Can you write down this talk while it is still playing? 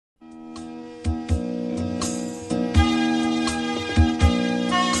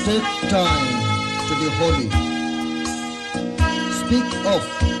Take time to be holy. Speak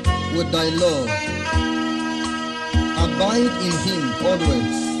oft with thy Lord. Abide in him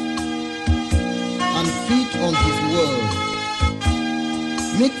always, and feed on his word.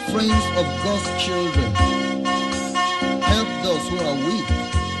 Make friends of God's children. Help those who are weak,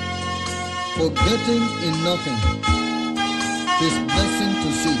 forgetting in nothing his blessing to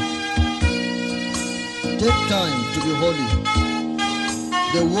seek. Take time to be holy.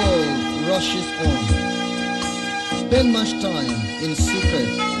 The world rushes on. Spend much time in secret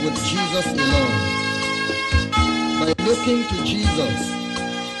with Jesus alone. By looking to Jesus,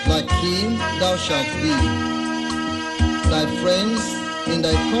 like him thou shalt be. Thy friends in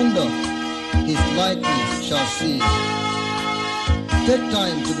thy conduct his likeness shall see. Take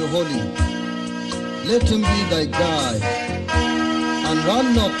time to be holy. Let him be thy guide, and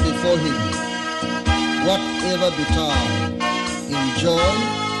run not before him, whatever betide. In joy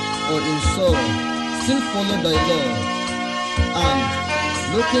or in sorrow, still follow thy Lord, and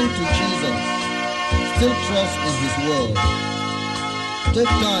looking to Jesus, still trust in his word.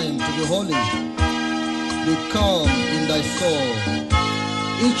 Take time to be holy. Be calm in thy soul.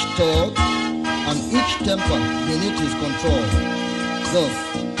 Each thought and each temper beneath his control. Thus,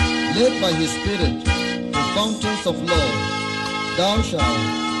 led by his spirit to fountains of love, thou shalt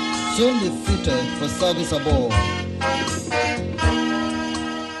soon be fitted for service above.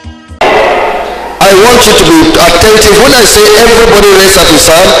 I want you to be attentive. When I say everybody raise up his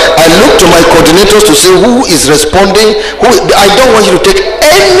hand, I look to my coordinators to see who is responding. I don't want you to take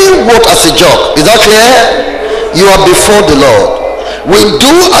any word as a joke. Is that clear? You are before the Lord. We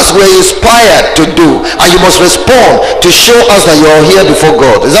do as we're inspired to do, and you must respond to show us that you are here before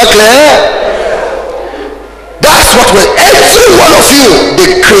God. Is that clear? That's what we're, every one of you,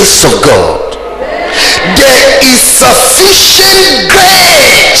 the grace of God. There is sufficient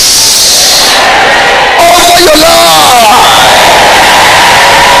grace over your life.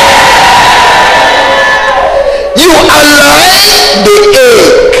 You are like the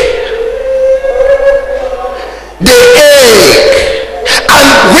egg. The egg. And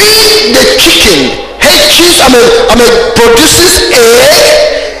when the chicken hatches, produces egg,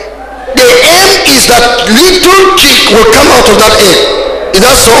 the aim is that little chick will come out of that egg. Is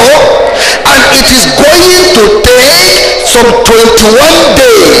that so? And it is going to take some 21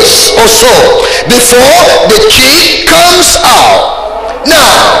 days or so before the chick comes out.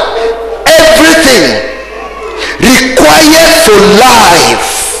 Now, everything required for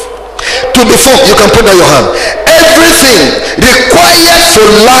life to be formed, you can put down your hand. Everything required for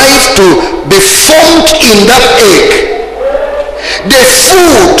life to be formed in that egg. The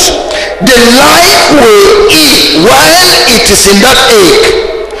food the life will eat while it is in that egg.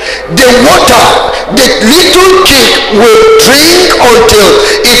 The water the little chick will drink until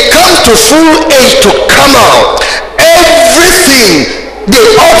it comes to full age to come out. Everything, the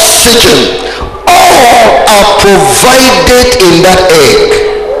oxygen, all are provided in that egg,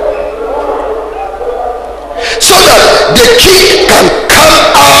 so that the chick can come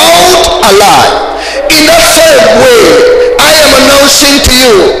out alive. In that same way, I am announcing to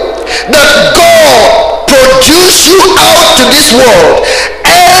you that God produced you out to this world.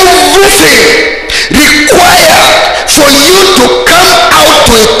 Everything required for you to come out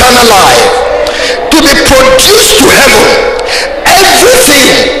to eternal life, to be produced to heaven,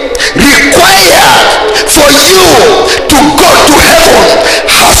 everything required for you to go to heaven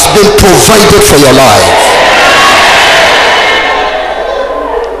has been provided for your life.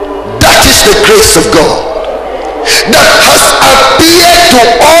 That is the grace of God that has appeared to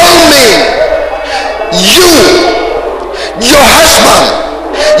all men. You, your husband,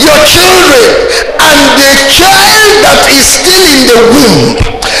 your children, and the child that is still in the womb,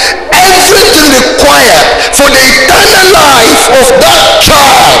 everything required for the eternal life of that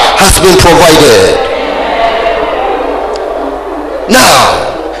child has been provided.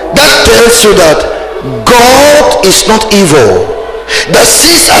 Now, that tells you that God is not evil, that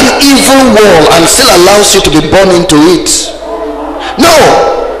sees an evil world and still allows you to be born into it. No,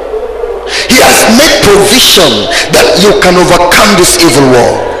 he has made provision that you can overcome this evil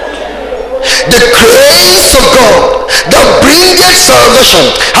world. The grace of God that bringeth salvation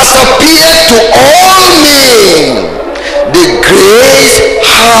has appeared to all men. The grace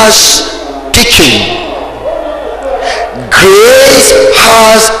has teaching. Grace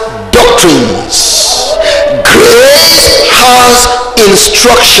has doctrines. Grace has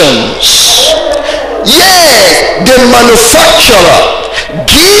instructions. Yes, the manufacturer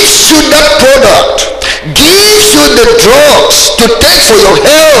gives you that product, gives you the drugs to take for your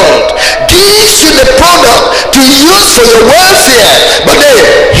health, gives you the product to be used for your welfare, but then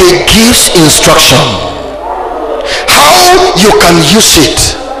he gives instruction how you can use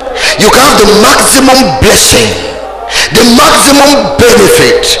it. You can have the maximum blessing, the maximum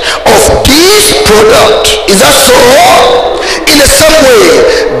benefit of this product. Is that so? In the same way,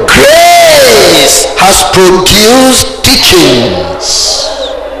 grace has produced teachings,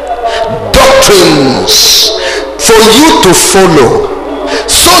 doctrines for you to follow,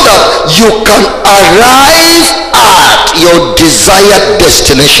 so that you can arrive at your desired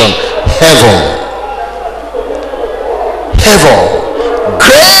destination, heaven.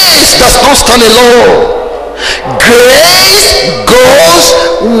 Grace does not stand alone. Grace goes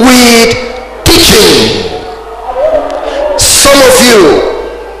with teaching. Some of you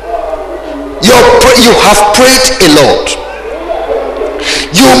have prayed a lot.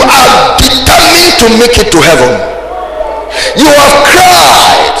 You are determined to make it to heaven. You have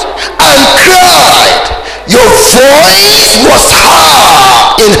cried and cried. Your voice was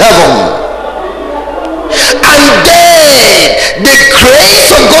heard in heaven. And then the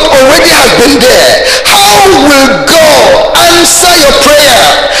grace of God already has been there. How will God answer your prayer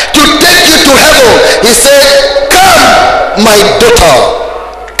to take you to heaven? He said, come my daughter,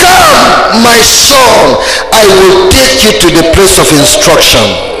 come my son, I will take you to the place of instruction.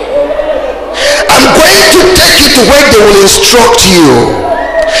 I'm going to take you to where they will instruct you.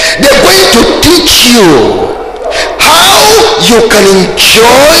 They're going to teach you how you can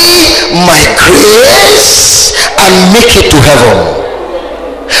enjoy my grace and make it to heaven.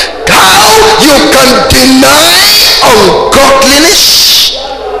 How you can deny ungodliness,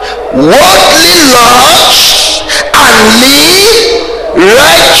 worldly lust, and live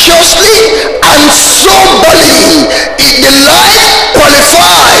righteously and soberly in the life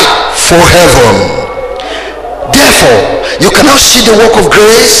qualified for heaven. Therefore, you cannot see the work of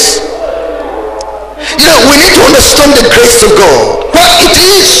grace. We need to understand the grace of God, what it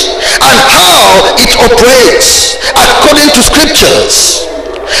is and how it operates according to scriptures.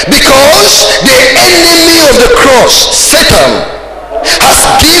 Because the enemy of the cross, Satan, has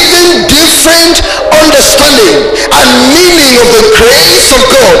given different understanding and meaning of the grace of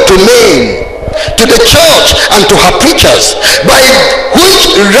God to men, to the church and to her preachers, by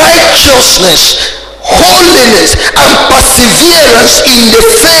which righteousness, holiness and perseverance in the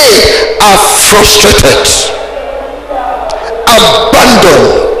faith are frustrated,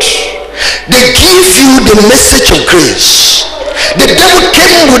 abandoned. They give you the message of grace. The devil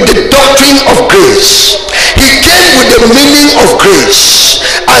came with the doctrine of grace. He came with the meaning of grace,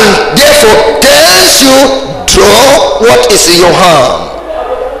 and therefore tells you, draw what is in your hand.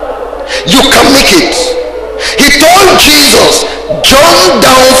 You can make it. He told Jesus, jump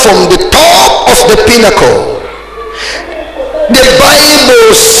down from the top of the pinnacle. The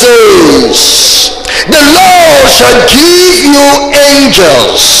Bible says, the Lord shall give you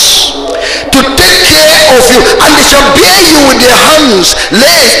angels to take care of you, and they shall bear you with their hands,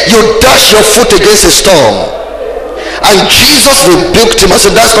 lest you dash your foot against a storm. And Jesus rebuked him. I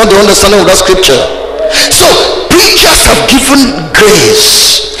said, that's not the understanding of that scripture. So preachers have given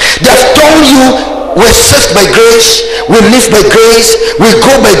grace. They have told you, we're saved by grace, we live by grace, we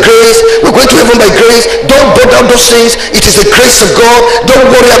go by grace, we're going to heaven by grace. Don't bother those things. It is the grace of God. Don't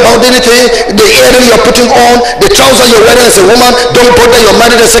worry about anything. The earring you're putting on, the trouser you're wearing as a woman, don't bother. You're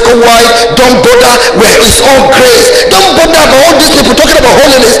married a second wife, don't bother. Where it's all grace. Don't bother about all these people talking about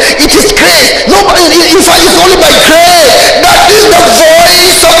holiness. It is grace. Nobody, in fact, it's only by grace. That is the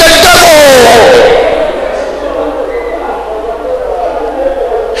voice of the devil.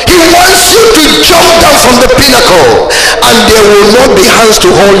 He wants you to jump down from the pinnacle, and there will not be hands to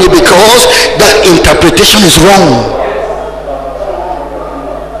hold you, because that interpretation is wrong.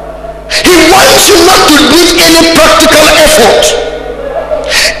 He wants you not to give any practical effort,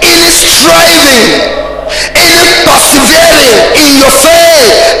 any striving, any persevering in your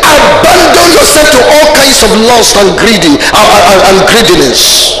faith. Abandon yourself to all kinds of lust and greediness.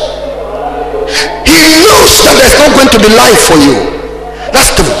 He knows that there's not going to be life for you.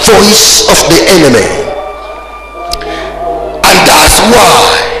 That's the voice of the enemy. And that's why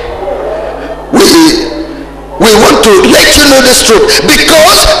we want to let you know this truth.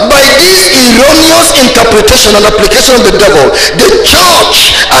 Because by this erroneous interpretation and application of the devil, the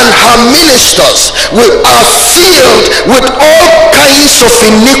church and her ministers are filled with all kinds of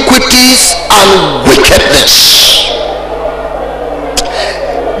iniquities and wickedness.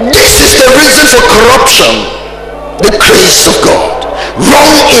 This is the reason for corruption, the grace of God.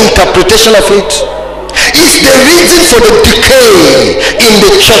 Wrong interpretation of it is the reason for the decay in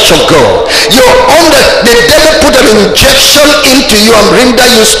the church of God. The devil put an injection into you and render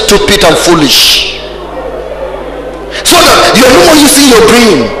you stupid and foolish. So that you're no more using your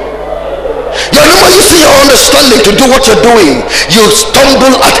brain. You're no more using your understanding to do what you're doing. You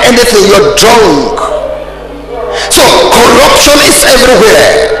stumble at anything. You're drunk. So corruption is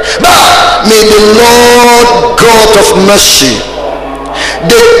everywhere. But may the Lord God of mercy,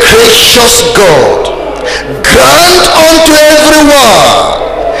 the gracious God, grant unto everyone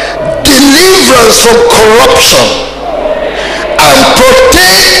deliverance from corruption and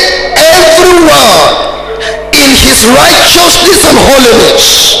protect everyone in his righteousness and holiness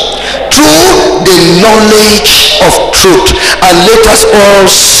through the knowledge of truth. And let us all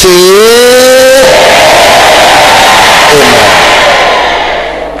say amen.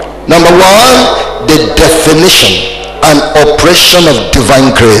 Number one, the definition and operation of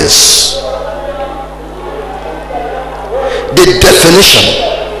divine grace. The definition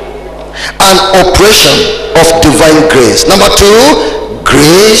and operation of divine grace. Number two,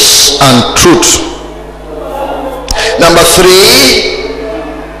 grace and truth. Number three,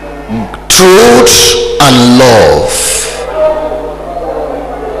 truth and love.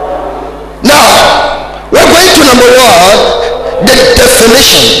 Now, we're going to number one, the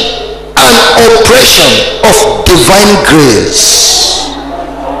definition and operation of divine grace.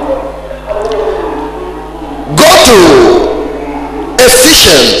 Go to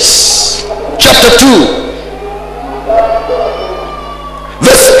Ephesians chapter 2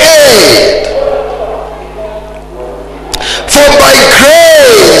 verse 8. For by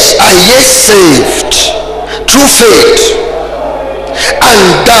grace are ye saved through faith, and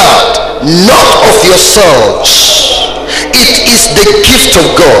that not of yourselves. It is the gift of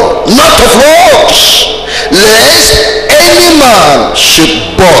God, not of works, lest any man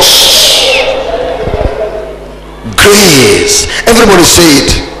should boast. Grace. Everybody say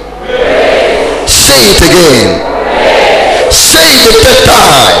it. Grace. Say it again. Grace. Say it the third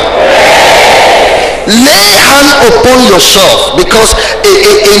time. Grace. Lay hand upon yourself, because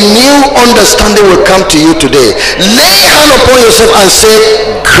a new understanding will come to you today. Lay hand upon yourself and say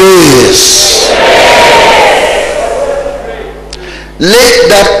grace. Let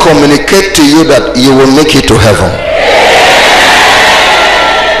that communicate to you that you will make it to heaven.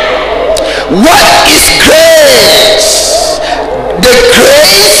 What is grace? The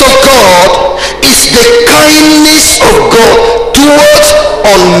grace of God is the kindness of God towards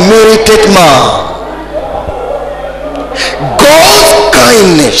unmerited man. God's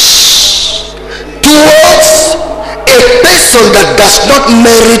kindness towards a person that does not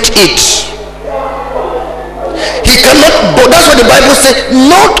merit it. He cannot, but that's what the Bible says,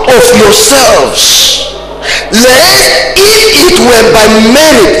 not of yourselves, lest if it were by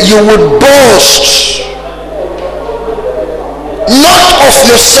merit you would boast. Not of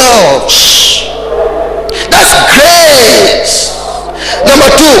yourselves. That's grace. Number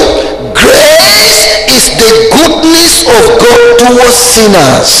two, grace is the goodness of God towards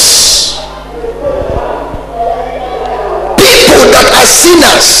sinners. People that are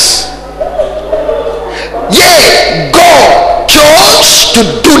sinners, yet God chose to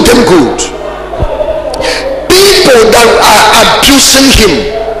do them good. People that are abusing him,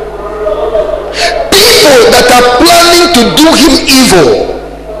 people that are planning to do him evil,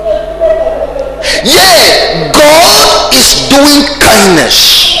 yet God is doing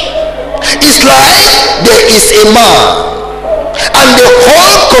kindness. It's like there is a man and the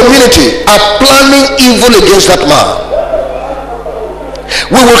whole community are planning evil against that man.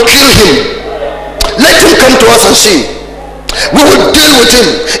 We will kill him. Let him come to us and see. We will deal with him.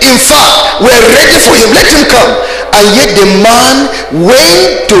 In fact, we're ready for him. Let him come. And yet the man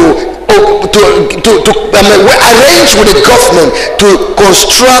went to arrange with the government to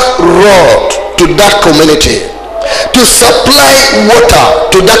construct road to that community, to supply water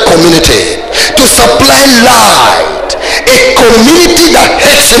to that community, to supply light. A community that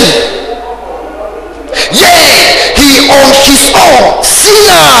hates him. Yet he on his own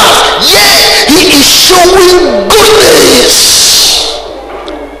sinners, yet he is showing goodness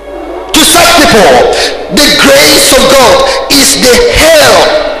to such people. The grace of God is the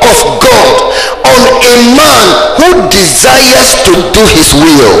help of God on a man who desires to do his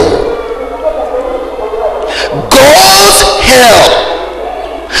will. God's help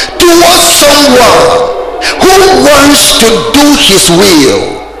towards someone who wants to do his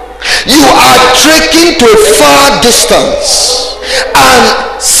will. You are trekking to a far distance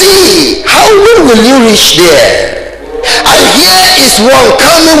and see how will you reach there. And here is one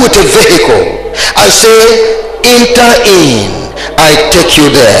coming with a vehicle and say, enter in, I take you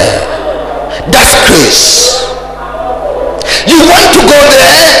there. That's grace. You want to go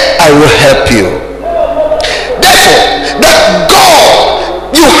there, I will help you. Therefore, that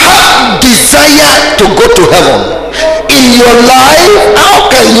God, you have desire to go to heaven. your life, how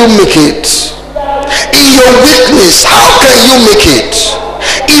can you make it? In your weakness, how can you make it?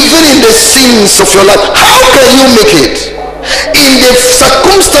 Even in the sins of your life, how can you make it? In the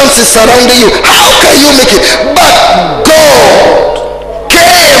circumstances surrounding you, how can you make it? But God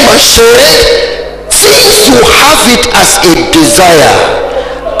came and said, since you have it as a desire,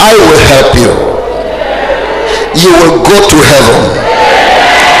 I will help you. You will go to heaven.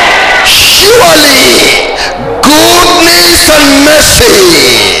 Surely goodness and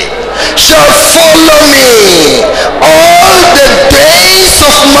mercy shall follow me all the days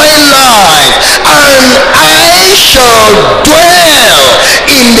of my life, and I shall dwell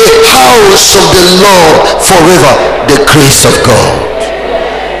in the house of the Lord forever. The grace of God.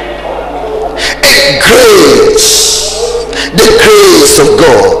 The grace of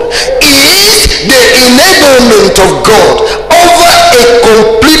God is the enablement of God over a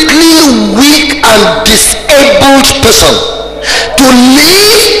completely weak and disabled person to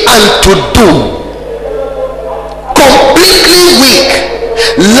live and to do. Completely weak,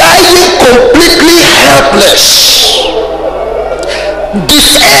 lying completely helpless,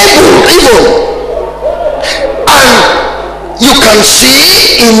 disabled even, and you can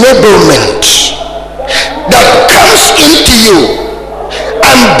see enablement that comes into you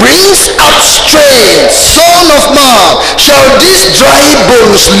and brings out strength. Son of man, shall these dry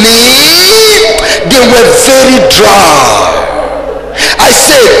bones live? They were very dry. I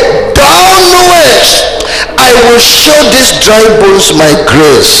said, thou knowest, I will show these dry bones my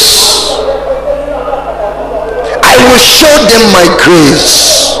grace. I will show them my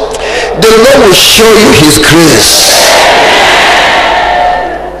grace. The Lord will show you his grace.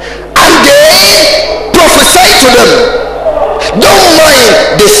 And then prophesy to them. Don't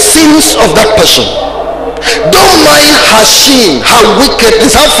mind the sins of that person. Don't mind her sin, her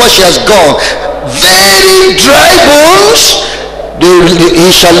wickedness, how far she has gone. Very dry bones, he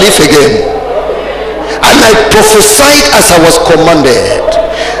shall live again. And I prophesied as I was commanded.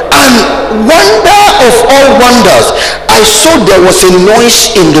 And wonder of all wonders, I saw there was a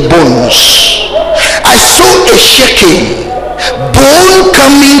noise in the bones. I saw a shaking, bone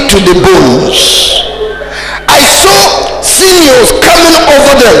coming to the bones. I saw sinews coming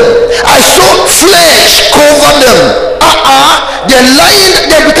over them. I saw flesh cover them. They're lying,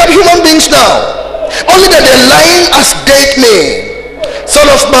 they become human beings now. Only that they're lying as dead men. Son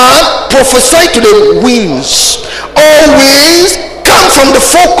of man, prophesy to the winds. All winds, come from the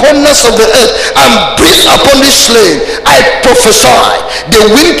four corners of the earth and breathe upon this slain. I prophesy. The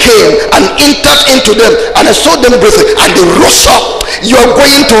wind came and entered into them, and I saw them breathing, and they rose up. You are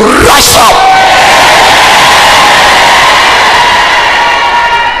going to rise up.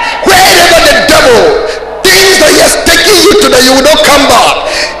 Wherever the devil thinks that he has taken you to, that you will not come back,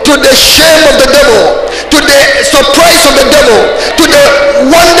 to the shame of the devil, to the surprise of the devil, to the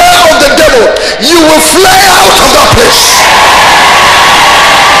wonder of the devil, you will fly out of that place.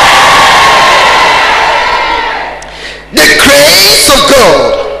 The grace of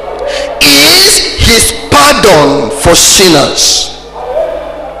God is his pardon for sinners.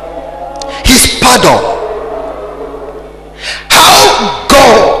 His pardon. How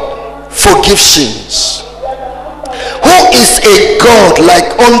God forgives sins. Who is a God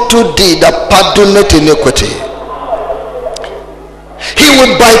like unto thee that pardoneth iniquity? He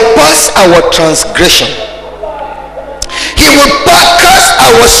will bypass our transgression. He will cast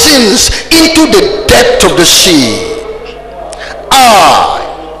our sins into the depth of the sea.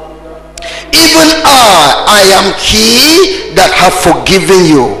 Even I am he that have forgiven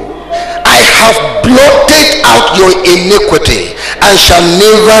you. I have blotted out your iniquity and shall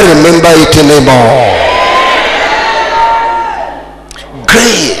never remember it anymore.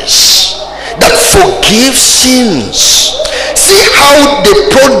 Grace that forgives sins. See how the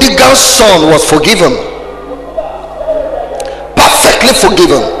prodigal son was forgiven. Perfectly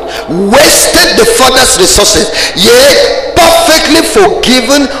forgiven. Wasted the father's resources, yet perfectly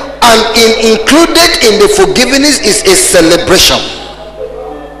forgiven, and included in the forgiveness is a celebration.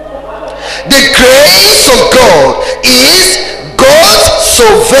 The grace of God is God's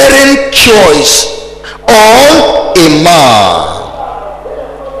sovereign choice on a man.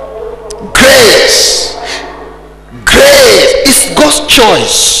 Grace is God's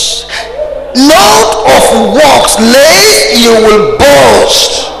choice, not of works, lest you will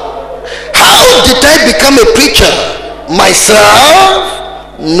boast. How did I become a preacher? Myself?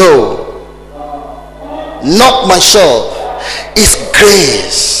 No, not myself. It's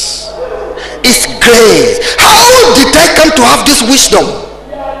grace. It's grace. How did I come to have this wisdom,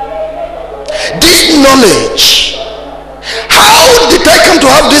 this knowledge? How did I come to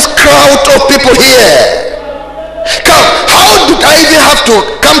have this crowd of people here? Come, how How did I even have to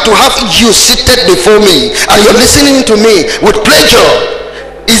come to have you seated before me and you're listening to me with pleasure?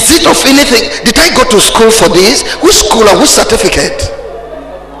 Is it of anything? Did I go to school for this? Which school or which certificate?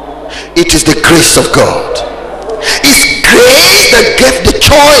 It is the grace of God. It's grace that gave the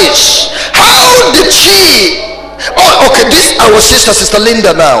choice. How did she? Oh, okay, this our sister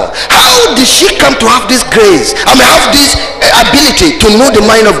Linda now. How did she come to have this grace? I mean, have this ability to know the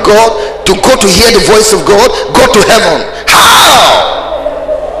mind of God, to go to hear the voice of God, go to heaven. How?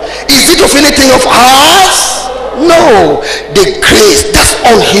 Is it of anything of ours? No. The grace, that's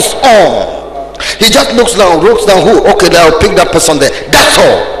on his own. He just looks down, who? Okay, I'll pick that person there. That's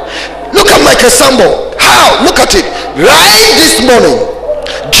all. Look at Michael Sambo. How? Look at it. Right this morning,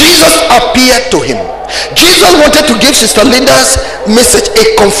 Jesus appeared to him. Jesus wanted to give Sister Linda's message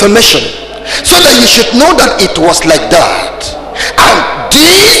a confirmation so that you should know that it was like that. And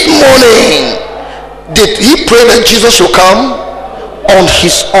this morning, did he pray that Jesus should come? On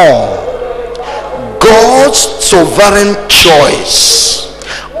his own. God's sovereign choice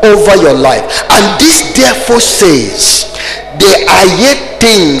over your life. And this therefore says, there are yet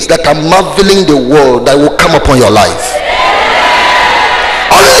things that are marveling the world that will come upon your life.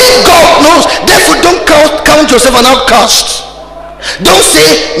 Only God knows. Therefore, don't count yourself an outcast. Don't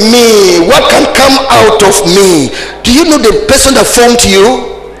say, me, what can come out of me? Do you know the person that formed you?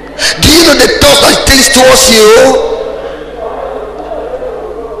 Do you know the thoughts that thinks towards you?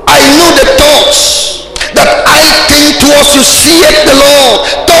 I know the thoughts that I think towards you, saith the Lord,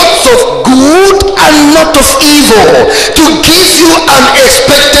 thoughts of good and not of evil, to give you an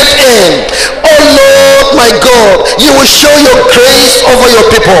expected end. Oh Lord my God, you will show your grace over your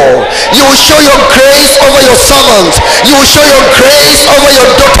people. You will show your grace over your servants. You will show your grace over your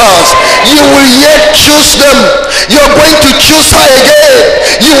daughters. You will yet choose them. You are going to choose her again.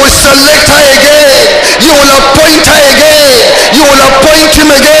 You will select her again. You will appoint her again. You will appoint him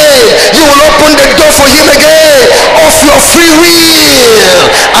again. You will open the door for him again of your free will,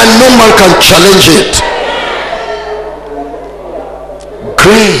 and no man can challenge it.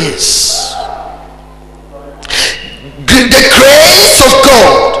 Grace. The grace of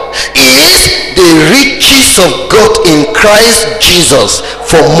God is the riches of God in Christ Jesus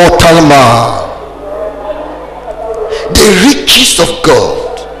for mortal man. The riches of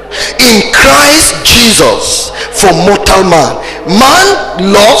God in Christ Jesus for mortal man.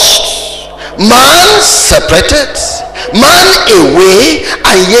 Man lost, man separated, man away,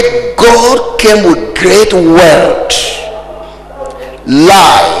 and yet God came with great wealth,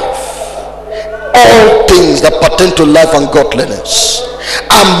 life, all things that pertain to life and godliness,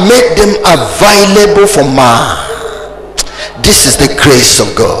 and made them available for man. This is the grace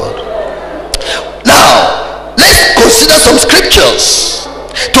of God. Now, let's consider some scriptures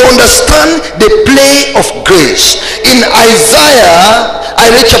to understand the play of grace. In Isaiah, I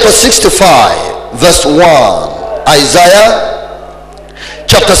read chapter 65, verse 1. Isaiah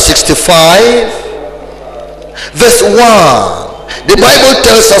chapter 65, verse 1. The Bible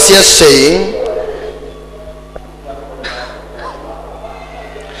tells us here, saying,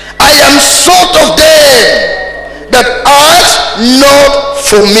 I am sought of them that ask not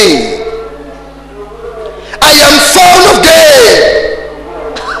for me. I am found of them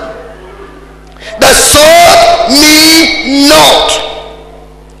that sought me not.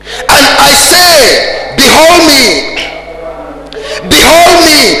 And I say, behold me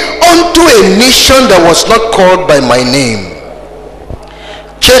unto a nation that was not called by my name.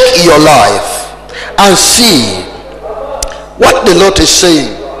 Check your life and see what the Lord is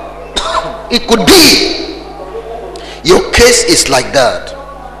saying. It could be your case is like that.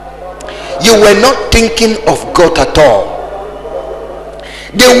 You were not thinking of God at all.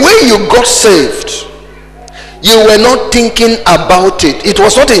 The way you got saved, you were not thinking about it. It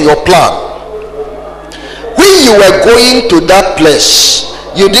was not in your plan. When you were going to that place,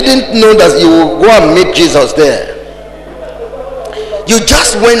 you didn't know that you would go and meet Jesus there. You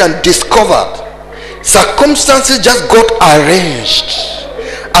just went and discovered. Circumstances just got arranged,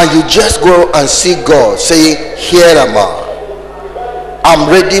 and you just go and see God saying, here am I. I'm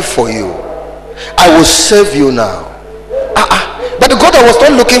ready for you. I will save you now. But the God that was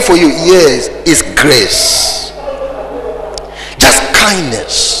not looking for you, yes, is grace. Just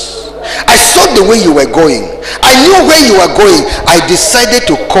kindness. I saw the way you were going. I knew where you were going. I decided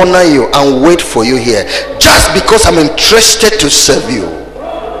to corner you and wait for you here, just because I'm interested to serve you.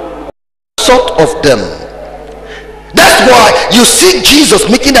 Sort of them. That's why you see Jesus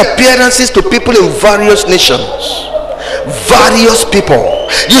making appearances to people in various nations, various people.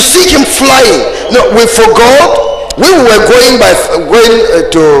 You see him flying. No, we forgot. When we were going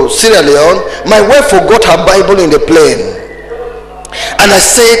to Sierra Leone, my wife forgot her Bible in the plane. And I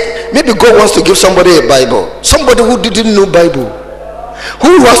said, maybe God wants to give somebody a Bible. Somebody who didn't know Bible,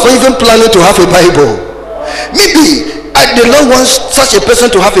 who was not even planning to have a Bible. Maybe the Lord wants such a person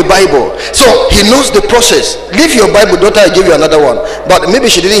to have a Bible, so he knows the process. Leave your Bible, daughter, I give you another one. But maybe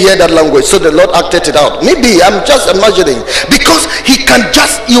she didn't hear that language, so the Lord acted it out. Maybe, I'm just imagining, because you can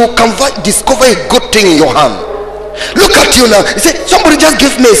discover a good thing in your hand. Look at you now. You say, somebody just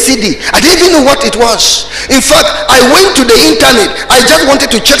gave me a CD. I didn't even know what it was. In fact, I went to the internet. I just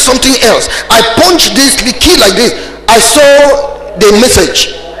wanted to check something else. I punched this key like this. I saw the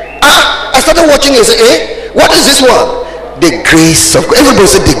message. I started watching it. What is this one? The grace of God. Everybody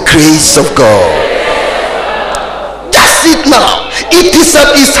say the grace of God. That's it now. It is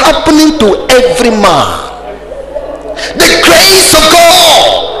happening to every man. The grace of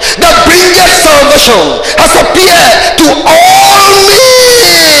God that bringeth salvation has appeared to all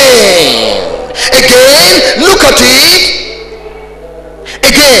men. Again, look at it.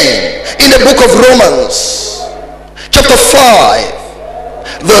 Again, in the book of Romans, chapter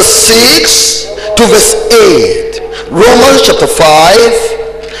 5, verse 6 to verse 8. Romans chapter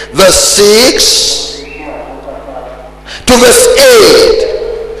 5, verse 6 to verse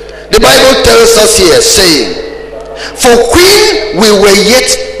 8. The Bible tells us here, saying, for when we were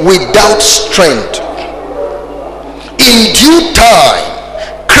yet without strength, in due time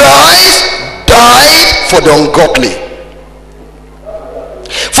Christ died for the ungodly.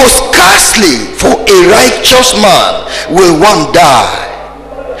 For scarcely for a righteous man will one die,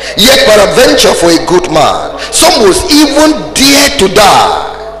 yet peradventure for a good man some will even dare to die.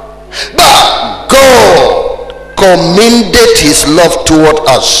 But God commended his love toward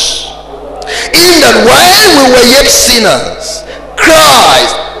us, in that while we were yet sinners,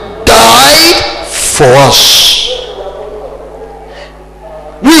 Christ died for us.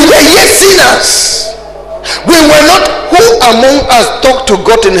 We were yet sinners. We were not. Who among us talked to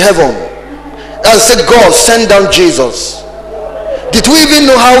God in heaven and said, God, send down Jesus? Did we even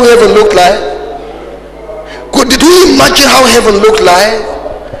know how heaven looked like? Did we imagine how heaven looked like?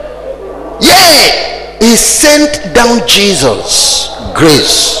 Yeah, he sent down Jesus,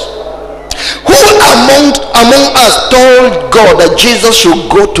 grace. Who among us told God that Jesus should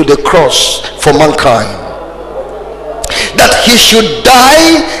go to the cross for mankind? That he should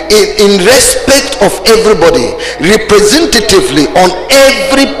die in respect of everybody, representatively on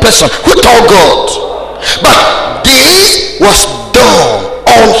every person. Who told God? But this was done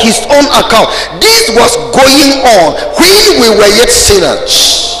on his own account. This was going on when we were yet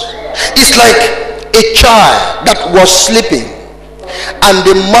sinners. It's like a child that was sleeping and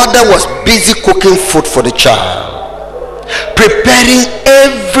the mother was busy cooking food for the child, preparing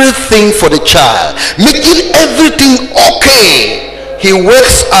everything for the child, making everything okay. He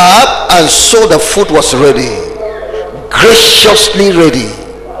wakes up and saw the food was ready, graciously ready,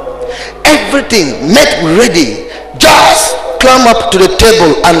 everything made ready. Just climb up to the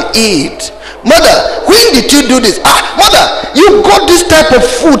table and eat. Mother, when did you do this? Mother, you got this type of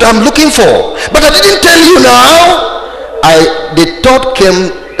food I'm looking for, but I didn't tell you now. The thought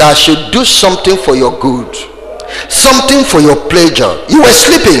came that I should do something for your good, something for your pleasure. You were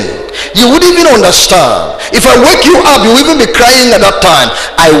sleeping, you wouldn't even understand. If I wake you up, you will even be crying at that time.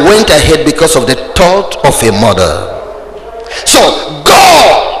 I went ahead because of the thought of a mother. So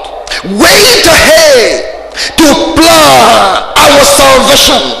God went ahead to plan our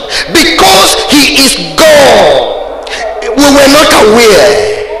salvation because he is God. We were not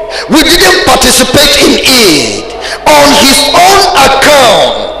aware, we didn't participate in it. On his own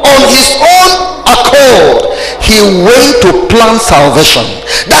account, on his own accord, he went to plan salvation.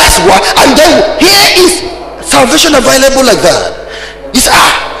 That's why. And then here is salvation available like that. He said,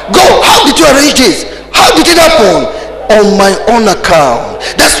 go, how did you arrange this? How did it happen? On my own account.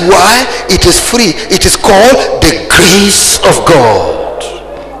 That's why it is free. It is called the grace of God,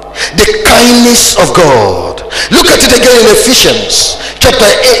 the kindness of God. Look at it again in Ephesians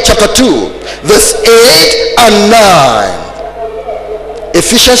chapter 2, verse 8 and 9.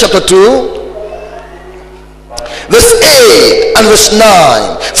 Ephesians chapter 2, verse 8 and verse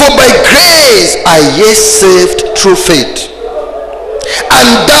 9. For by grace are ye saved through faith, and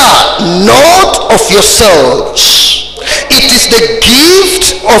that not of yourselves. It is the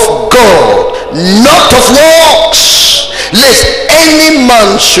gift of God, not of works, lest any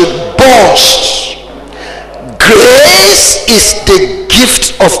man should boast. Grace is the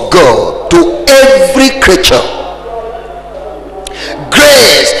gift of God to every creature.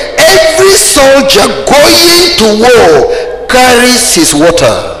 Grace, every soldier going to war carries his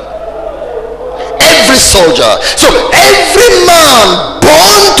water. Every soldier. So every man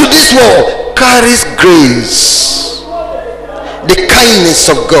born to this world carries grace. the kindness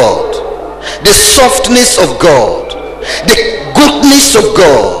of God, the softness of God, the goodness of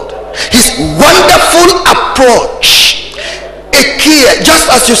God, his wonderful approach, a care, just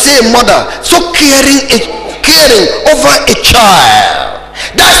as you say a mother, so caring over a child.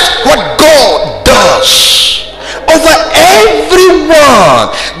 That's what God does over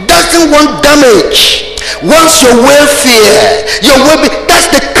everyone. Doesn't want damage, wants your welfare, your well-being. That's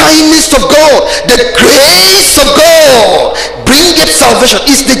the kindness of God, the grace of God. Bringeth salvation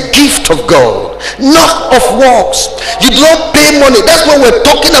is the gift of God, not of works. You do not pay money. That's when we're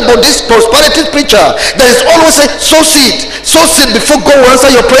talking about this prosperity preacher that is always saying, sow seed before God will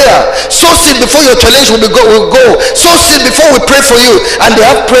answer your prayer, sow seed before your challenge will go, sow seed before we pray for you. And they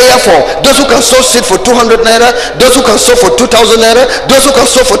have prayer for those who can sow seed for 200 naira, those who can sow for 2,000 naira, those who can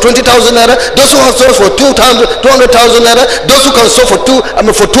sow for 20,000 naira, those who can sow for 200,000 naira, those who can sow for 2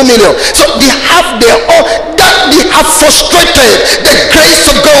 million. So they have their own, that they have frustrated the grace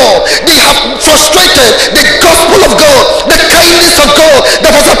of God, they have frustrated the gospel of God, the kindness of God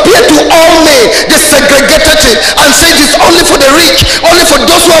that has appeared to all men. They segregated it and said it's only for the rich, only for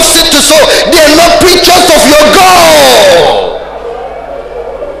those who have seed to sow. They are not preachers of your God.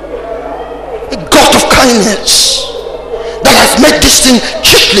 A God of kindness that has made this thing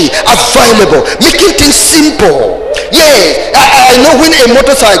cheaply available, making things simple. Yes, I know when a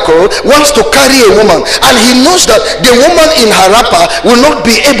motorcycle wants to carry a woman and he knows that the woman in her wrapper will not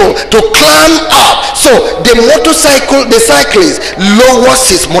be able to climb up, so the cyclist lowers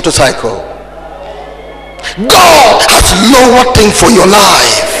his motorcycle. God has lowered things for your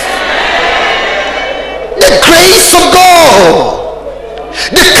life. The grace of God,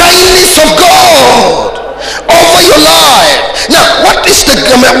 the kindness of God over your life. Now, what is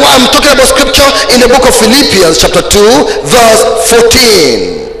I'm talking about scripture in the book of Philippians chapter 2 verse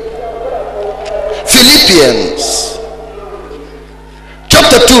 14. Philippians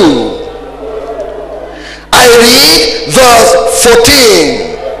chapter 2, I read verse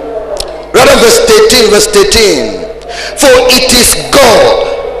 14, rather verse 13. For it is God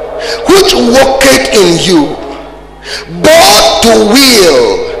which worketh in you both to will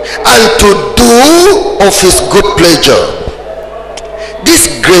and to do of his good pleasure.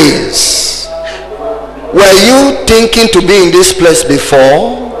 This grace, were you thinking to be in this place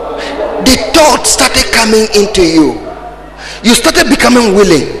before? The thought started coming into you. You started becoming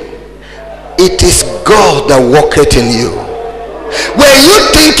willing. It is God that worketh in you. Were you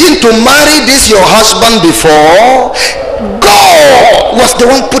thinking to marry this your husband before? God was the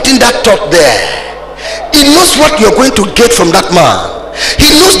one putting that thought there. He knows what you're going to get from that man.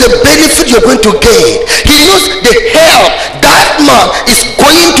 He knows the benefit you're going to get. He knows the help that man is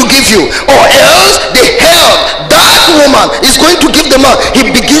going to give you, or else the help that woman is going to give the man.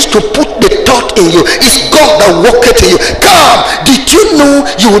 He begins to put the thought in you. It's God that worketh in you. Come, did you know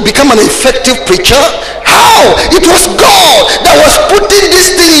you will become an effective preacher? How? It was God that was putting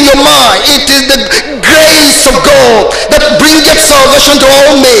this thing in your mind. It is the grace of God that bringeth salvation to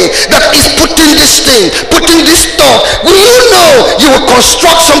all men, that is putting this thing, putting this thought. Will you know you will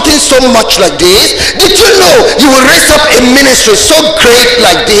construct something so much like this? Did you know you will raise up a ministry so great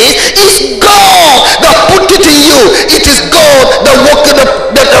like this? It's God that put it in you. It is God that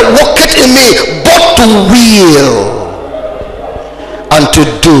worketh in me both to will and to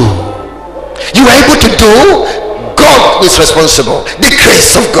do. You are able to do. God is responsible. The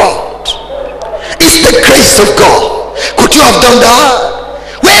grace of God. It's the grace of God. Could you have done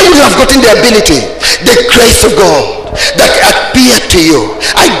that? Where would you have gotten the ability? The grace of God that appeared to you.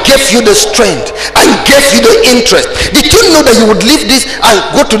 I gave you the strength. I gave you the interest. Did you know that you would leave this and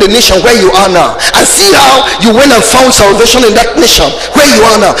go to the nation where you are now, and see how you went and found salvation in that nation where you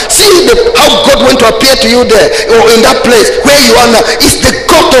are now? See how God went to appear to you there, or in that place where you are now. It's the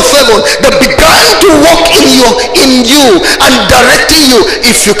God of heaven that began to walk in you and directing you.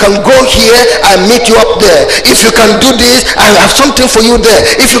 If you can go here, I meet you up there. If you can do this, I have something for you there.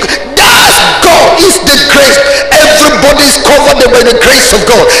 If you can, that's God. Is the grace. Everybody is covered by the grace of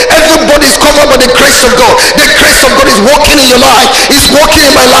God. Everybody is covered by the grace of God. The grace of God is working in your life. It's working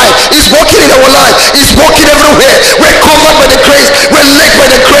in my life. It's working in our life. It's working everywhere. We're covered by the grace. We're led by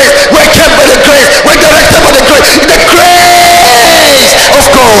the grace. We're kept by the grace. We're directed by the grace. The grace of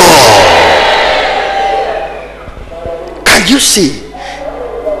God. Can you see?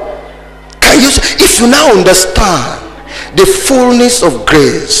 Can you see? If you now understand the fullness of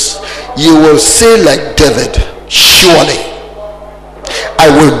grace, you will say like David, surely I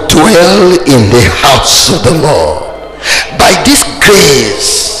will dwell in the house of the Lord. By this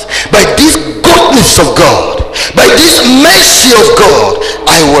grace, by this goodness of God, by this mercy of God,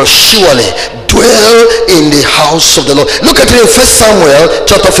 I will surely dwell in the house of the Lord. Look at it in 1 Samuel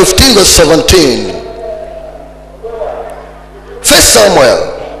chapter 15 verse 17. 1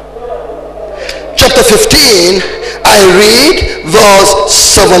 Samuel chapter 15, I read verse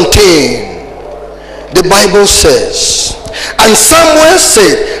 17. The Bible says, and Samuel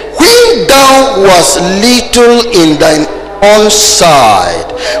said, when thou wast little in thine own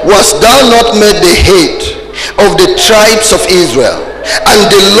sight, wast thou not made the head of the tribes of Israel? And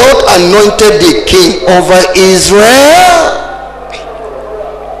the Lord anointed thee king over Israel?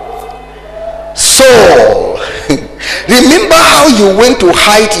 Saul, remember how you went to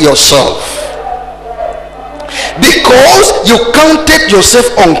hide yourself because you counted yourself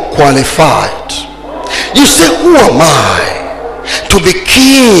unqualified. You say, who am I to be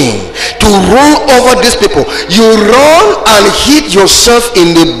king, to rule over these people? You run and hid yourself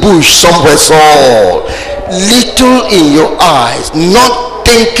in the bush somewhere, Saul, little in your eyes, not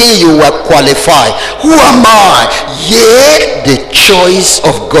thinking you were qualified. Who am I? Yet the choice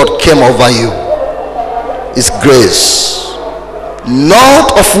of God came over you. It's grace,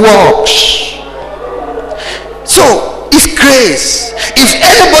 not of works. So it's grace. If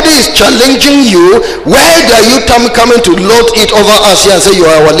anybody is challenging you, why are you coming to lord it over us here and say you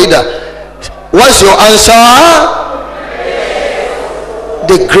are our leader? What's your answer?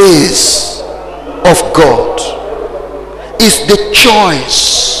 The grace of God is the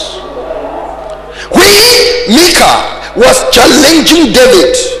choice. When Micah was challenging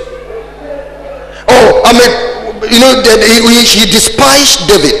David, he despised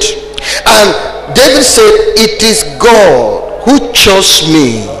David, and David said, it is God who chose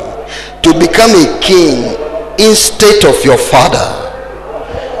me to become a king instead of your father.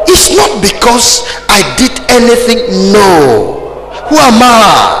 It's not because I did anything. No. Who am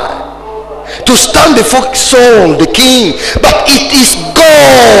I to stand before Saul the king? But it is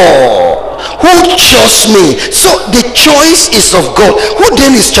God who chose me. So the choice is of God. Who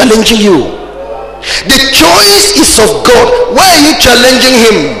then is challenging you? The choice is of God. Why are you challenging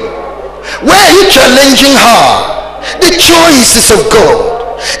him? Why are you challenging her? The choice is of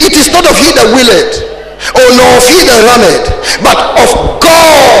God. It is not of he that willeth, or nor of he that runneth, but of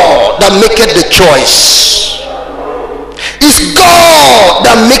God that maketh the choice. It's God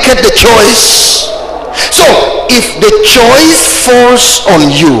that maketh the choice. So if the choice falls on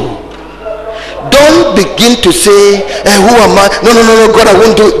you, don't begin to say, who am I? No, God, I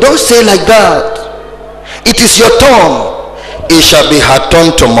won't do it. Don't say like that. It is your turn. It shall be her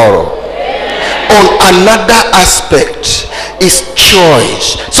turn tomorrow. On another aspect is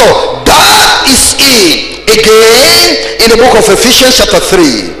choice. So that is it. Again, in the book of Ephesians chapter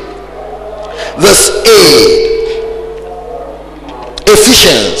 3 verse 8.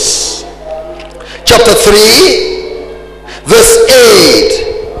 Ephesians chapter 3 verse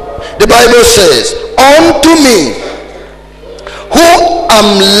 8. The Bible says, unto me who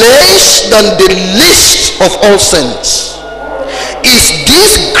am less than the least of all saints is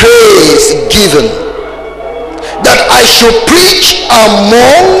this grace given, that I should preach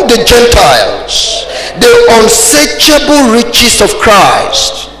among the Gentiles the unsearchable riches of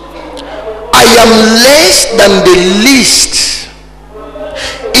Christ. I am less than the least.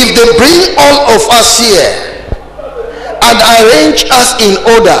 If they bring all of us here and arrange us in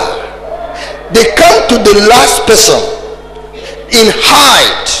order, they come to the last person in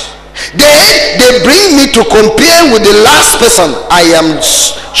height. Then they bring me to compare with the last person. I am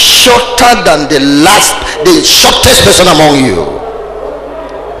shorter than the shortest person among you.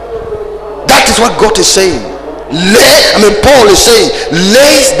 That is what God is saying. Paul is saying,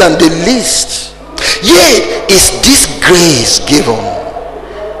 less than the least. Yet is this grace given.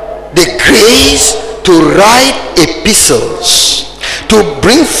 The grace to write epistles, to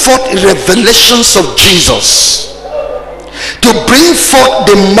bring forth revelations of Jesus, to bring forth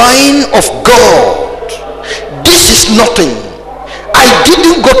the mind of God. This is nothing. I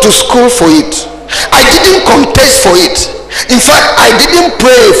didn't go to school for it. I didn't contest for it. In fact, I didn't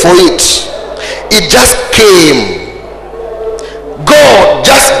pray for it. It just came. God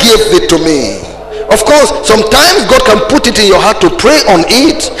just gave it to me. Of course, sometimes God can put it in your heart to pray on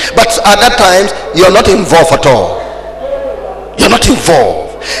it, but at that times you're not involved at all. You're not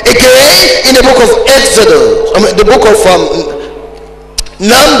involved. Again, in the book of Exodus, the book of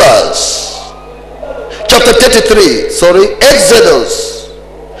Numbers, chapter 33. Exodus,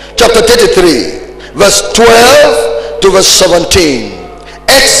 chapter 33, verse 12 to verse 17.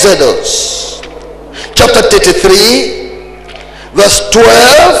 Exodus, chapter 33, verse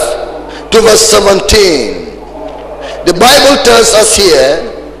 12 to verse 17. The Bible tells us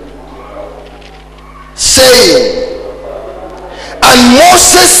here, saying, And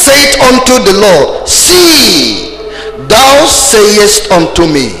Moses said unto the Lord, See, thou sayest unto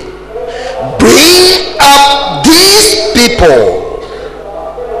me, Bring up these people,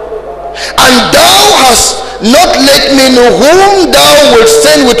 and thou hast not let me know whom thou wilt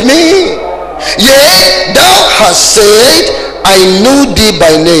send with me. Yea, thou hast said, I knew thee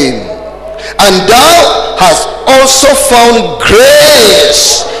by name, and thou hast also found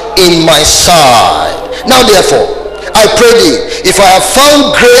grace in my sight. Now therefore, I pray thee, if I have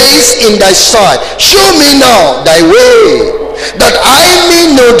found grace in thy sight, show me now thy way, that I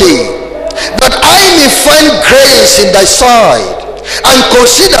may know thee, that I may find grace in thy sight, and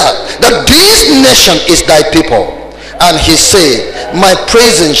consider that this nation is thy people. And he said, My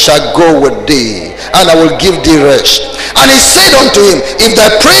praising shall go with thee, and I will give thee rest. And he said unto him, If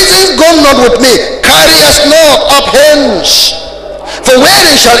thy praising go not with me, carry us not up hence. For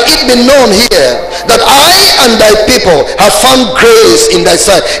wherein shall it be known here that I and thy people have found grace in thy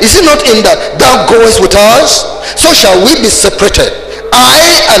sight? Is it not in that thou goest with us? So shall we be separated, I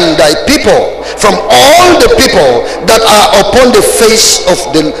and thy people, from all the people that are upon the face of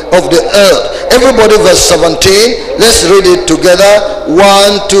the earth. Everybody, verse 17. Let's read it together. 1,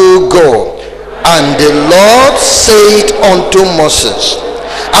 2, go. And the Lord said unto Moses,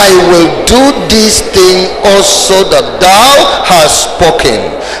 I will do this thing also that thou hast spoken,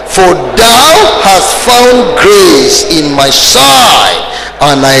 for thou hast found grace in my sight,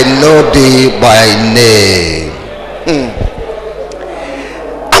 and I know thee by name.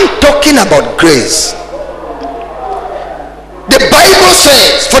 I'm talking about grace. The Bible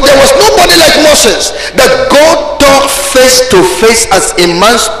says, for there was nobody like Moses, that God talked face to face as a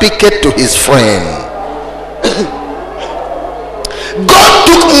man speaketh to his friend. God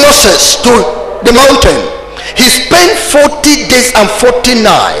took Moses to the mountain. He spent 40 days and 40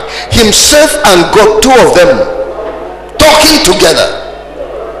 nights, himself and God, two of them, talking together.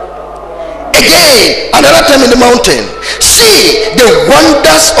 Again, another time in the mountain, see the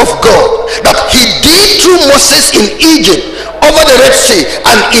wonders of God that he did through Moses in Egypt, over the Red Sea,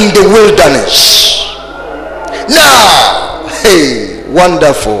 and in the wilderness. Now, hey,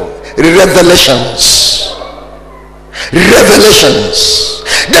 wonderful revelations. The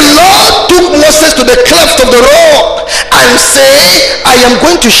Lord took Moses to the cleft of the rock and said, I am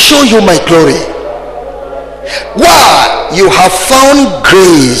going to show you my glory. Why? You have found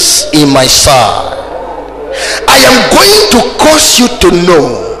grace in my sight. I am going to cause you to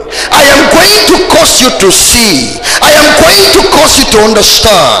know. I am going to cause you to see. I am going to cause you to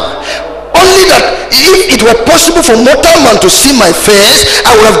understand. Only that if it were possible for mortal man to see my face,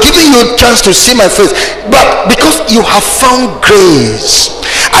 I would have given you a chance to see my face. But because you have found grace,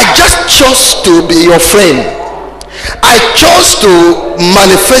 I just chose to be your friend. I chose to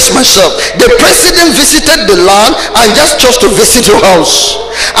manifest myself. The president visited the land and just chose to visit your house,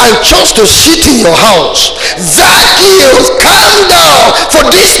 and chose to sit in your house. Zacchaeus, come down, for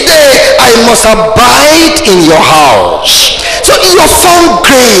this day I must abide in your house. So you have found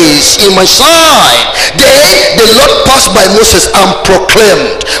grace in my sight. Then the Lord passed by Moses and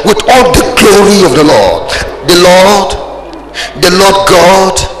proclaimed with all the glory of the Lord. The Lord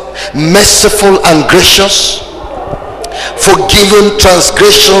God, merciful and gracious, forgiving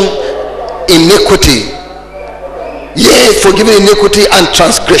transgression, iniquity, yea, forgiving iniquity and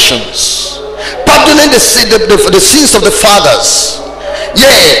transgressions, pardoning the sins of the fathers,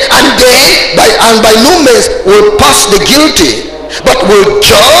 yea, and by no means will pass the guilty, but will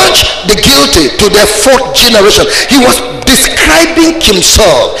judge the guilty to their fourth generation. He was describing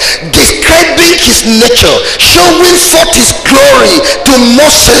himself, describing his nature, showing forth his glory to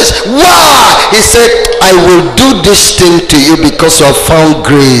Moses. Why? He said, I will do this thing to you because you have found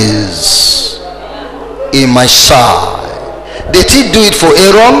grace in my sight. Did he do it for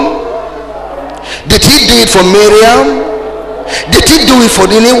Aaron? Did he do it for Miriam? Did he do it for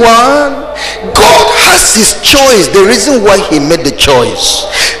anyone? God has his choice. The reason why he made the choice.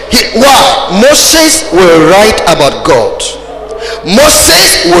 Why? Moses will write about God.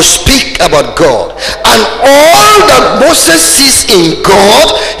 Moses will speak about God. And all that Moses sees in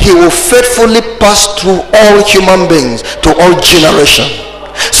God, he will faithfully pass through all human beings to all generations.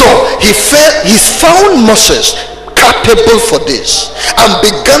 So he found Moses capable for this and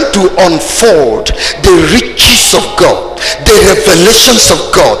began to unfold the riches of God, the revelations of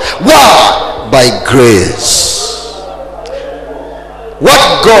God. Why? By grace.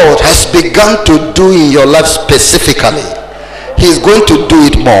 What God has begun to do in your life specifically, he is going to do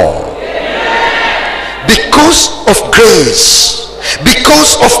it more. Because of grace,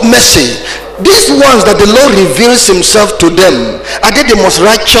 because of mercy. These ones that the Lord reveals himself to them, are they the most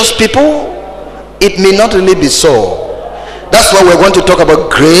righteous people? It may not really be so. That's why we're going to talk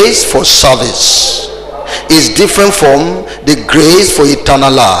about grace for service. It's different from the grace for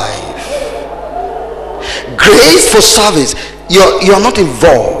eternal life. Grace for service, you're not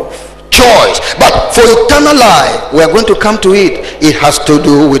involved. Choice. But for eternal life, we're going to come to it. It has to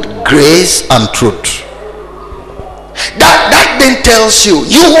do with grace and truth. That then tells you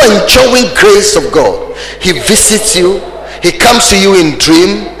are enjoying grace of God. He visits you. He comes to you in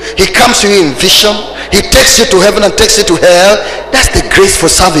dream. He comes to you in vision. He takes you to heaven and takes you to hell. That's the grace for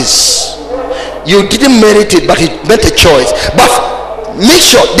service. You didn't merit it, but he made a choice. But make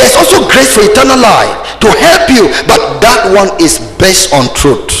sure there's also grace for eternal life to help you, but that one is based on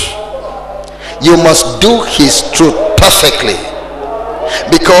truth. You must do his truth perfectly,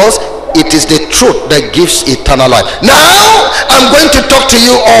 because it is the truth that gives eternal life. Now I'm going to talk to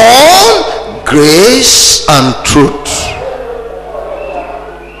you on grace and truth.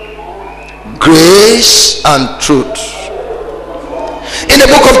 Grace and truth. In the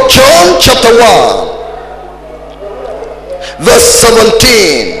book of John chapter 1 verse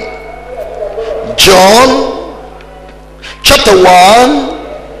 17. John chapter 1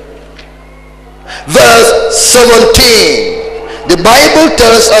 verse 17. The Bible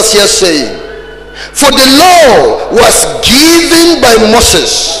tells us here saying, for the law was given by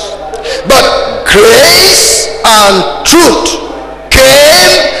Moses, but grace and truth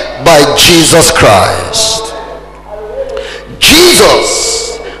came by Jesus Christ.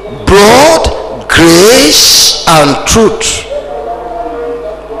 Jesus brought grace and truth.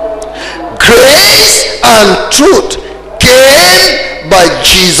 Grace and truth came by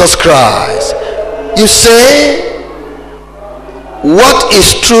Jesus Christ. You say, what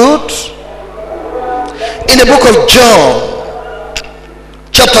is truth? In the book of John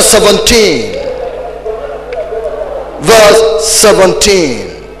chapter 17 verse 17.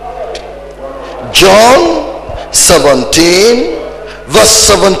 John 17 verse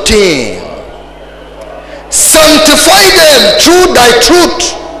 17. Sanctify them through thy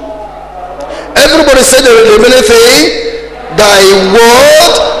truth. Everybody say the remaining thing. Thy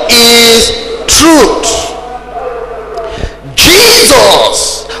word is truth.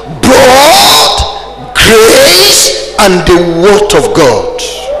 Jesus brought grace and the word of God.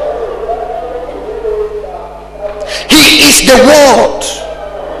 He is the word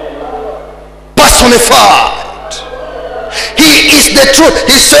personified. He is the truth.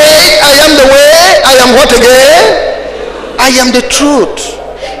 He said, I am the way. I am what again? I am the truth.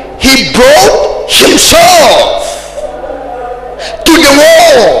 He brought himself to the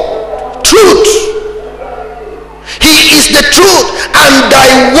world. Truth. He is the truth, and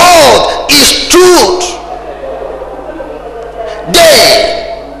thy word is truth. Then,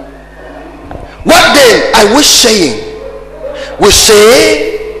 what then are we saying? We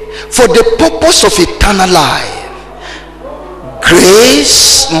say, for the purpose of eternal life,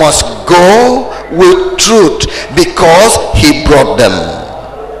 grace must go with truth, because he brought them.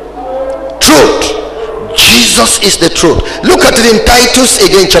 Truth. Jesus is the truth. Look at it in Titus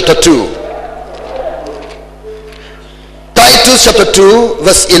again, chapter 2. Titus chapter 2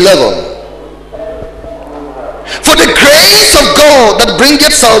 verse 11. For the grace of God that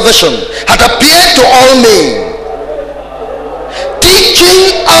bringeth salvation hath appeared to all men,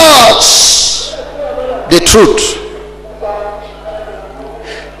 teaching us the truth.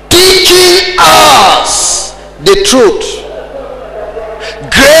 Teaching us the truth.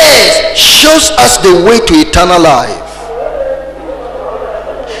 Grace shows us the way to eternal life.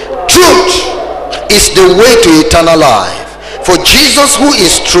 Truth is the way to eternal life. For Jesus, who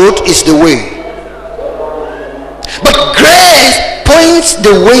is truth, is the way. But grace points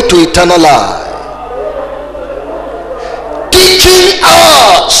the way to eternal life. Teaching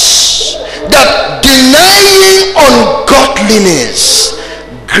us that denying ungodliness,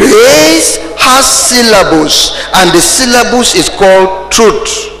 grace has syllabus, and the syllabus is called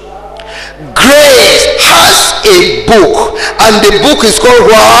truth. Grace has a book, and the book is called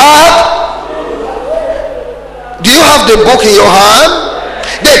what? Do you have the book in your hand?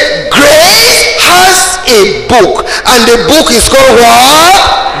 The grace has a book, and the book is called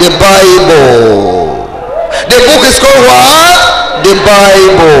what? The Bible. The book is called what? The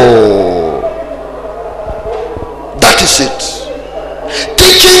Bible. That is it.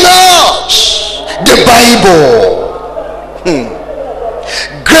 Teaching us the Bible.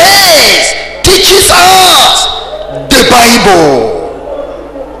 Grace teaches us the Bible.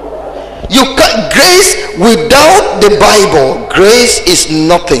 You can grace without the Bible, grace is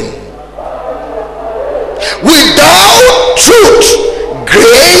nothing. Without truth,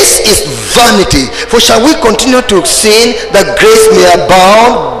 grace is vanity. For shall we continue to sin that grace may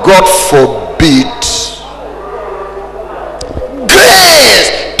abound? God forbid.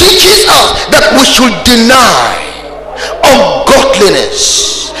 should deny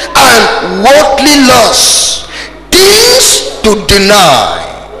ungodliness and worldly lust, things to deny,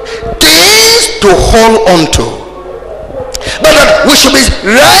 things to hold on to, but that we should be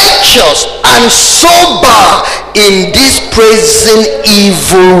righteous and sober in this present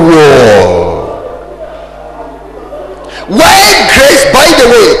evil world. Why grace? By the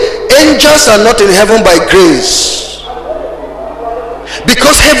way, angels are not in heaven by grace,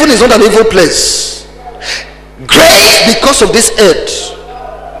 because heaven is not an evil place. Grace because of this earth.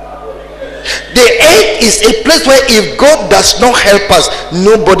 The earth is a place where if God does not help us,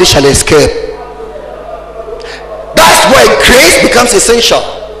 nobody shall escape. That's why grace becomes essential.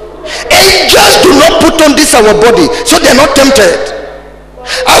 Angels do not put on this our body, so they are not tempted.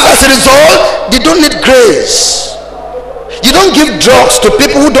 As a result, they don't need grace. You don't give drugs to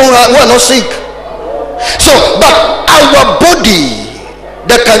people who are not sick. So, but our body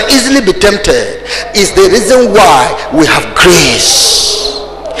that can easily be tempted is the reason why we have grace.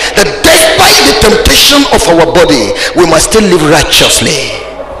 That despite the temptation of our body, we must still live righteously.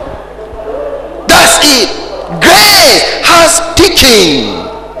 That's it. Grace has teaching.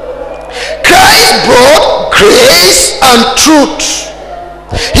 Christ brought grace and truth.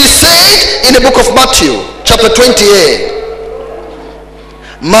 He said in the book of Matthew chapter 28,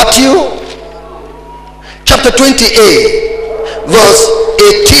 Matthew chapter 28 verse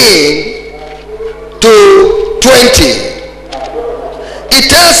 18 to 20. It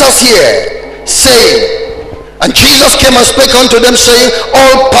tells us here, saying, and Jesus came and spake unto them, saying,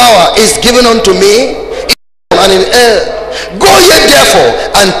 all power is given unto me in heaven and in earth. Go ye therefore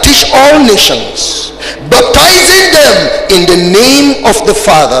and teach all nations, baptizing them in the name of the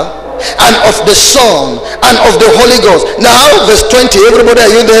Father and of the Son and of the Holy Ghost. Now verse 20, everybody,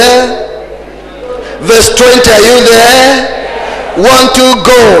 are you there? Verse 20, are you there? Want to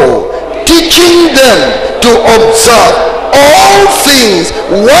go, teaching them to observe all things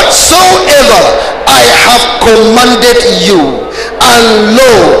whatsoever I have commanded you, and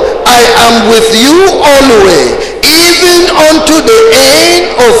lo, I am with you always, even unto the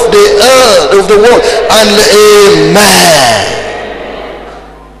end of the earth, of the world. And amen.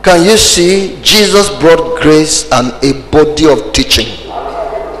 Can you see? Jesus brought grace and a body of teaching.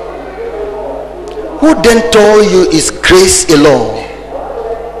 Who then told you is grace alone?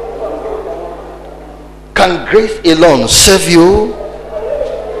 Can grace alone save you?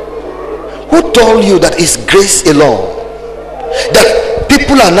 Who told you that it's grace alone? That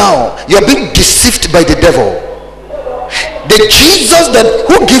people are now, you're being deceived by the devil. The Jesus that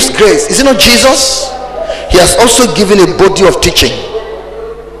who gives grace, is it not Jesus? He has also given a body of teaching.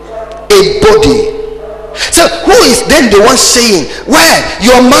 A body. So who is then the one saying, well,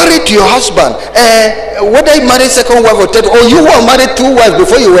 you are married to your husband, whether you married second wife or third, or you were married two wives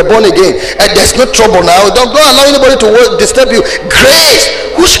before you were born again, there's no trouble now, don't allow anybody to disturb you. Grace.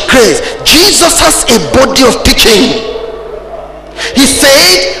 Whose grace? Jesus has a body of teaching. He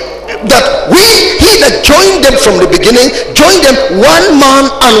said that he that joined them from the beginning, joined them one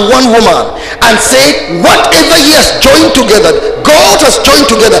man and one woman, and said whatever he has joined together, God has joined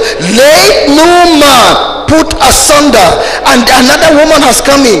together, let no man put asunder. And another woman has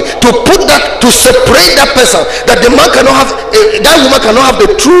come in to put that, to separate that person, that the man cannot have, that woman cannot have the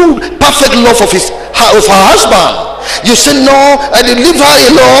true perfect love of her husband. You say no, I did leave her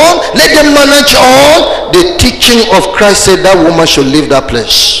alone, let them manage on. The teaching of Christ said that woman should leave that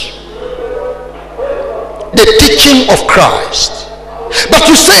place. The teaching of Christ. But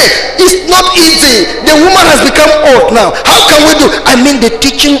you say it's not easy, the woman has become old now, how can we do? I mean the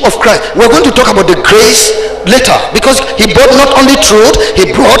teaching of Christ. We're going to talk about the grace later, because he brought not only truth,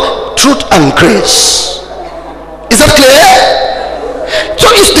 he brought truth and grace. Is that clear? So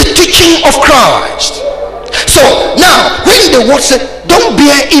it's the teaching of Christ. So now when the word said don't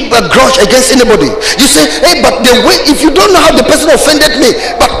bear a grudge against anybody, you say, hey, but the way, if you don't know how the person offended me,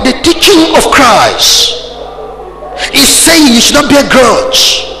 but the teaching of Christ is saying you should not bear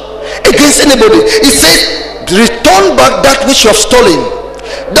grudge against anybody. It says return back that which you have stolen.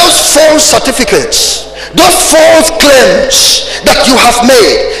 Those false certificates, those false claims that you have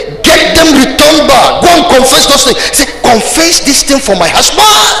made, get them returned back. Go and confess those things. Say, confess this thing for my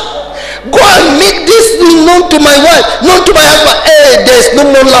husband. Go and make this known to my wife, known to my husband. Hey, there's no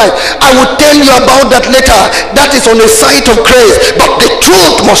more life. I will tell you about that later. That is on the side of grace. But the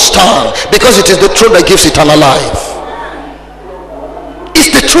truth must stand, because it is the truth that gives eternal life. It's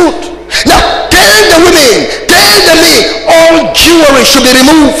the truth. Now tell the women, tell the men, all jewelry should be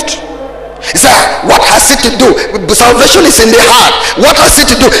removed. Is that what has it to do? Salvation is in the heart. What has it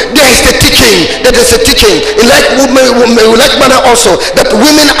to do? There is the teaching. There is a teaching. Like manner also, that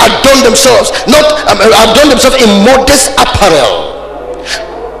women adorn themselves, adorn themselves in modest apparel.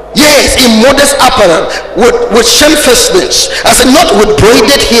 Yes, in modest apparel, with shamefacedness. I said, not with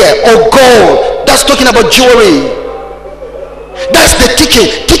braided hair or gold. That's talking about jewelry. That's the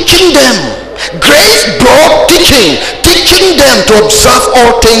teaching them. Grace brought teaching them to observe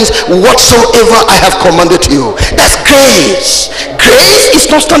all things whatsoever I have commanded you. That's grace. Grace is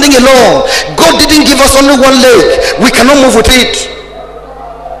not standing alone. God didn't give us only one leg. We cannot move with it.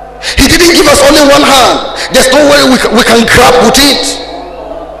 He didn't give us only one hand. There's no way we can grab with it.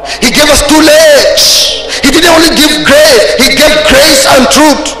 He gave us two legs. He didn't only give grace. He gave grace and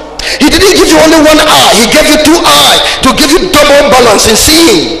truth. He didn't give you only one eye. He gave you two eyes to give you double balance in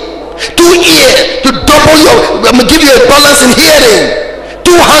seeing. Two ears to give you a balance in hearing.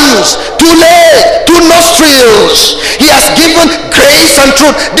 Two hands, two legs, two nostrils. He has given grace and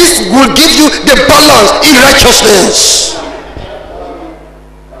truth. This will give you the balance in righteousness.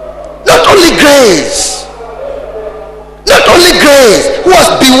 Not only grace. Not only grace. Who has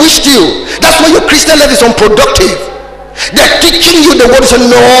bewitched you? That's why your Christian life is unproductive. They're teaching you the word. So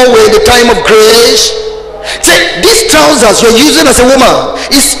no, we're in the time of grace. Say, these trousers you're using as a woman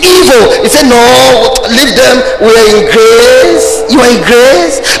is evil. He said, no, leave them. We're in grace. You are in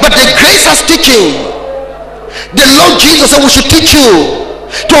grace. But the grace has teaching. The Lord Jesus said we should teach you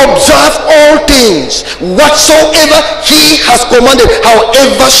to observe all things whatsoever he has commanded,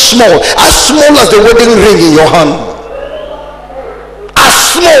 however small as the wedding ring in your hand. As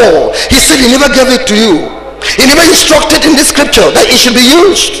small. He said he never gave it to you. He never instructed in the scripture that it should be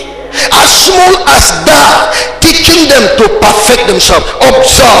used. As small as that, teaching them to perfect themselves,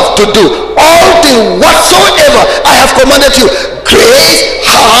 observe to do all things whatsoever I have commanded you. Grace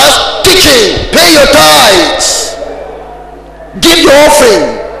has teaching. Pay your tithes, give your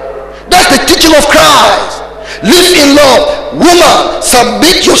offering. That's the teaching of Christ. Live in love. Woman,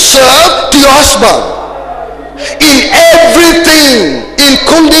 submit yourself to your husband in everything,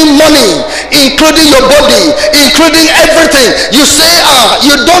 including money, including your body, including everything. You say,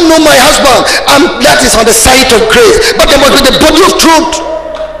 you don't know my husband, and that is on the side of grace. But there must be the body of truth.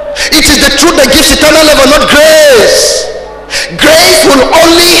 It is the truth that gives eternal life, and not grace. Grace will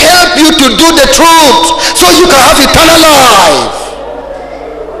only help you to do the truth, so you can have eternal life.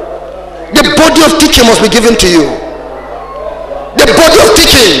 The body of teaching must be given to you. The body of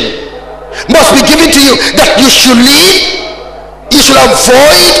teaching must be given to you, that you should live. You should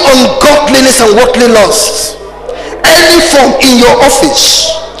avoid ungodliness and worldly lusts. Any form in your office,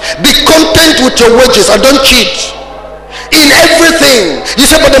 be content with your wages and don't cheat. In everything, you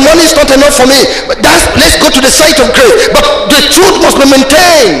say, but the money is not enough for me. But let's go to the site of grace. But the truth must be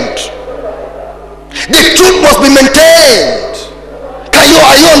maintained. The truth must be maintained.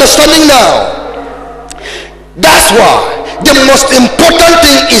 Are you understanding now? That's why the most important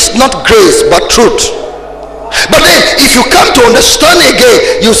thing is not grace but truth. But then if you come to understand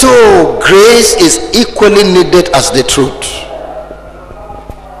again, you say, oh, grace is equally needed as the truth.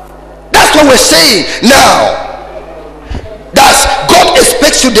 That's what we're saying now. That's God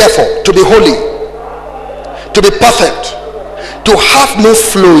expects you therefore to be holy, to be perfect, to have no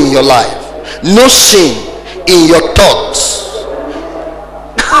flaw in your life, no sin in your thoughts,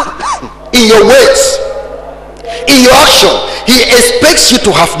 in your words, in your action. He expects you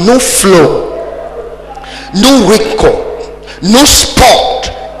to have no flaw, no wrinkle, no spot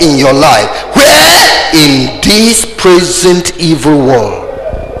in your life. Where? In this present evil world.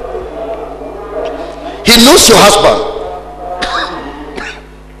 He knows your husband.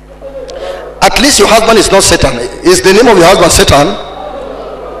 At least your husband is not Satan. Is the name of your husband Satan?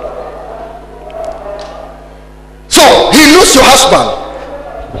 So he knows your husband.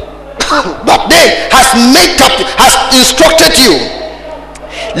 But then has instructed you,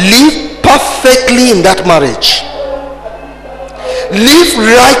 live perfectly in that marriage, live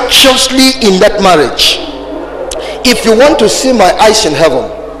righteously in that marriage. If you want to see my eyes in heaven,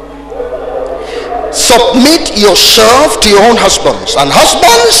 submit yourself to your own husbands, and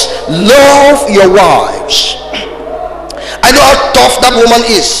husbands, love your wives. I know how tough that woman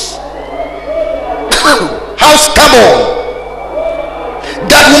is, how stubborn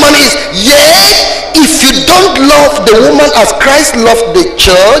that woman is. Yet if you don't love the woman as Christ loved the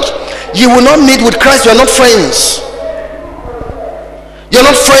church, you will not meet with Christ. You are not friends. You're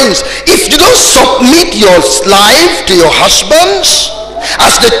not friends. If you don't submit your life to your husbands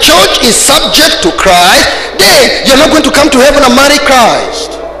as the church is subject to Christ, then you're not going to come to heaven and marry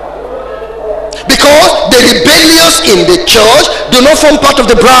Christ. Because the rebellious angels in the church do not form part of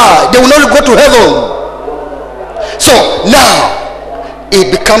the bride. They will not go to heaven. So now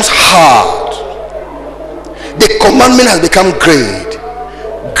it becomes hard. The commandment has become great,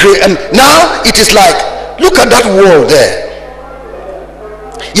 and now it is like, look at that wall there.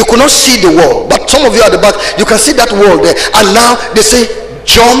 You could not see the wall, but some of you at the back, you can see that wall there. And now they say,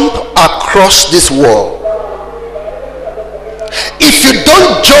 jump across this wall. If you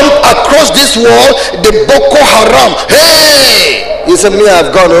don't jump across this wall, the Boko Haram, hey, you say, me,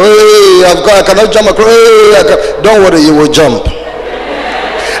 I've gone, hey, I've gone, I cannot jump across, hey, don't worry, you will jump.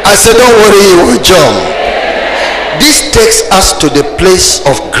 I said, don't worry, you will jump. This takes us to the place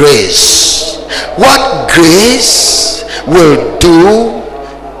of grace. What grace will do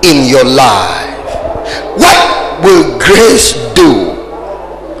in your life? What will grace do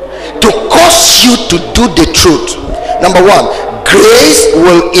to cause you to do the truth? Number one, grace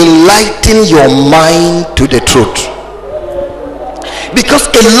will enlighten your mind to the truth. Because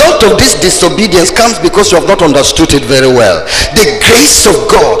a lot of this disobedience comes because you have not understood it very well. The grace of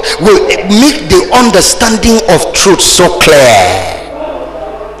God will make the understanding of truth so clear.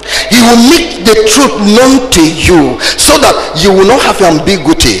 He will make the truth known to you so that you will not have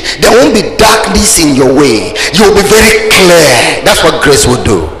ambiguity. There won't be darkness in your way. You will be very clear. That's what grace will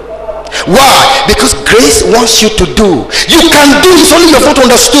do. Why? Because grace wants you to do. You can do, it's only you have not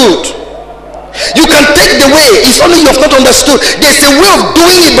understood. You can take the way, it's only you have not understood. There's a way of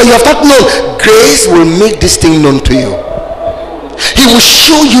doing it, but you have not known. Grace will make this thing known to you. He will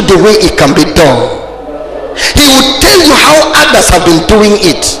show you the way it can be done. He will tell you how others have been doing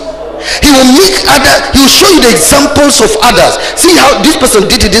it. He will show you the examples of others. See how this person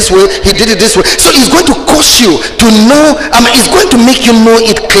did it this way, he did it this way. So it's going to cause you to know, it's going to make you know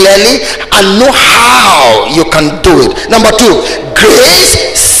it clearly and know how you can do it. Number two, grace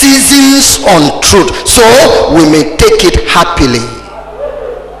seasons on truth, so we may take it happily.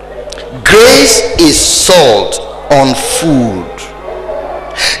 Grace is salt on food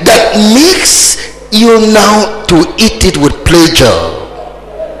that makes you now to eat it with pleasure.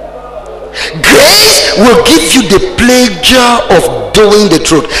 Grace will give you the pleasure of doing the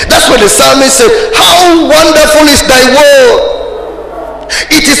truth. That's what the psalmist said, how wonderful is thy word.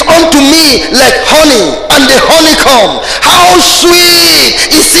 It is unto me like honey and the honeycomb. How sweet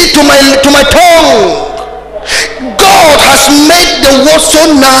is it to my tongue. God has made the word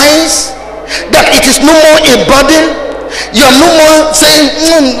so nice that it is no more a burden. You are no more saying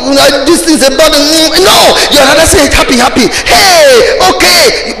this is a burden. No, you are rather saying happy. Hey,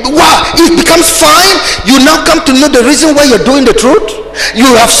 okay, wow, it becomes fine. You now come to know the reason why you're doing the truth. You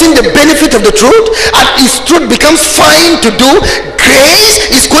have seen the benefit of the truth, and its truth becomes fine to do. Grace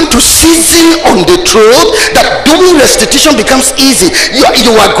is going to season on the truth that doing restitution becomes easy. You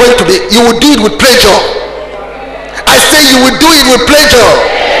will do it with pleasure. I say you will do it with pleasure.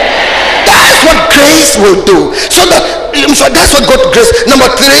 That's what grace will do. So that's what God grace. Number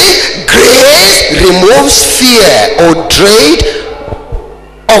three, grace removes fear or dread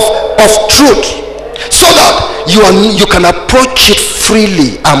of truth, so that you can approach it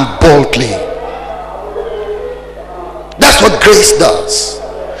freely and boldly. That's what grace does.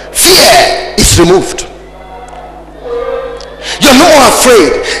 Fear is removed. You're no more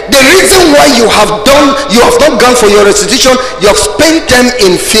afraid. The reason why you have not gone for your restitution, you have spent them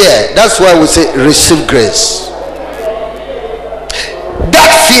in fear. That's why we say receive grace.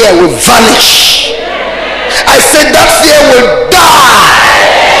 That fear will vanish. I said that fear will die.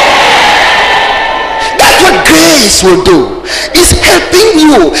 That's what grace will do. It's helping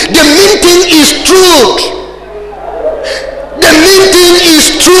you. The main thing is truth. The main thing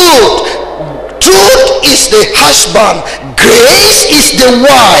is truth. Truth is the husband. Grace is the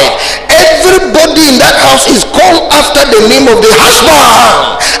wife. Everybody in that house is called after the name of the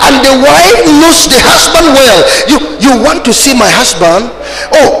husband, and the wife knows the husband well. You want to see my husband?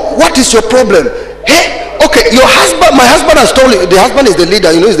 Oh, what is your problem? Hey, okay, your husband, my husband has told you, the husband is the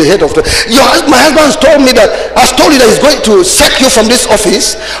leader, he's the head of the, my husband has told you that he's going to sack you from this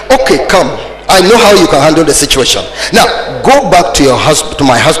office. Okay, come, I know how you can handle the situation. Now go back to your husband, to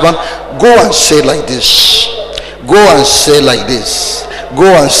my husband. Go and say like this. Go and say like this. Go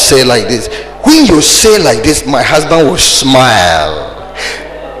and say like this. When you say like this, my husband will smile.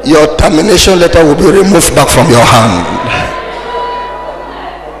 Your termination letter will be removed back from your hand.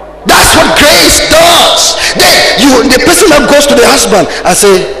 That's what grace does. Then the person that goes to the husband and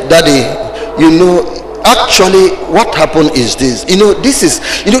say, Daddy, actually what happened is this. This is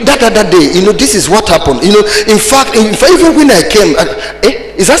that day. This is what happened. In fact, even when I came,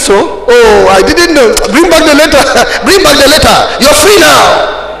 is that so? Oh, I didn't know. Bring back the letter. Bring back the letter. You're free now.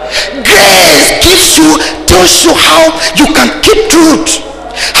 Grace gives you to shows you how you can keep truth,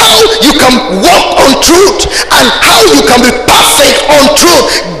 how you can walk on truth, and how you can be perfect on truth.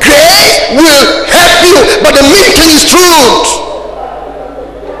 Grace will help you, but the main thing is truth.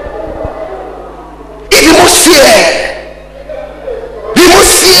 If you must fear, we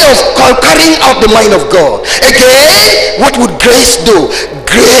must fear of carrying out the mind of God. Again, what would grace do?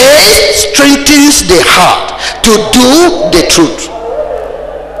 Grace strengthens the heart to do the truth.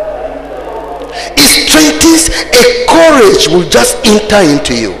 It strengthens. A courage will just enter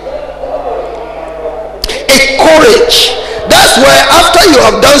into you. A courage. That's why after you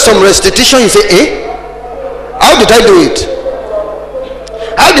have done some restitution, you say, how did I do it?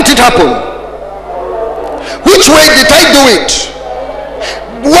 How did it happen? Which way did I do it?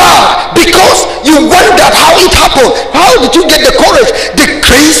 Why? Because you wondered how it happened. How did you get the courage? The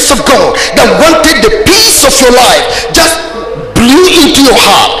grace of God that wanted the peace of your life just blew into your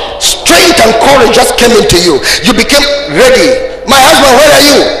heart. Strength and courage just came into you. You became ready. My husband, where are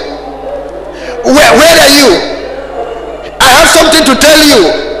you? Where are you? I have something to tell you.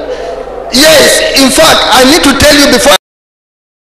 Yes, in fact, I need to tell you before